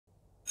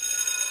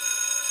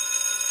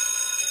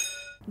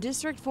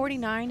District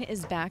 49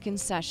 is back in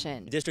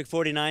session. District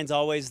 49 is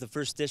always the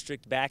first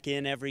district back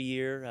in every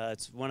year.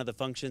 It's one of the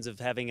functions of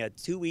having a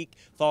 2-week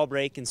fall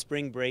break and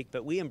spring break,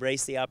 but we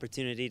embrace the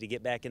opportunity to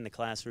get back in the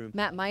classroom.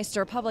 Matt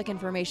Meister, Public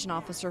Information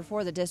Officer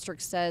for the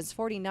district, says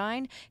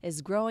 49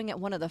 is growing at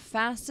one of the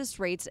fastest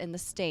rates in the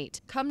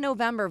state. Come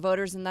November,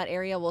 voters in that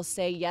area will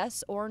say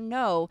yes or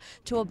no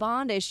to a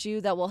bond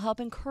issue that will help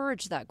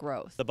encourage that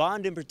growth. The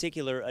bond in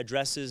particular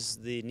addresses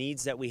the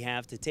needs that we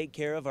have to take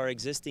care of our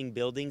existing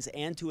buildings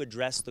and to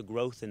address the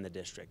growth in the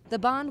district. The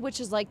bond,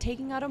 which is like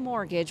taking out a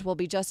mortgage, will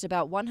be just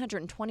about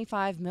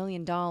 $125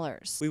 million.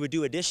 We would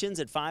do additions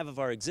at 5 of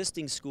our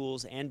existing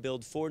schools and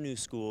build 4 new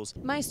schools.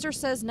 Meister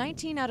says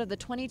 19 out of the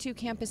 22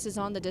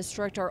 campuses on the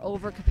district are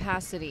over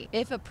capacity.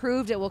 If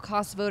approved, it will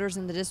cost voters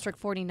in the District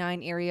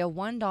 49 area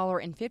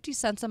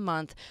 $1.50 a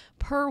month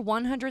per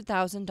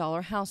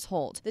 $100,000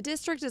 household. The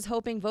district is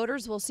hoping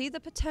voters will see the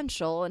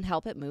potential and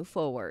help it move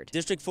forward.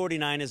 District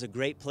 49 is a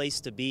great place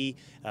to be.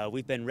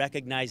 We've been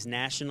recognized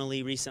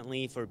nationally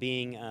recently for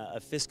being a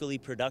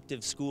fiscally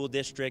productive school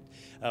district.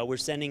 We're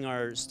sending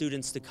our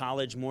students to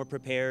college more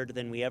prepared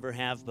than we ever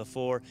have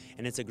before,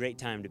 and it's a great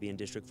time to be in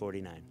District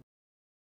 49.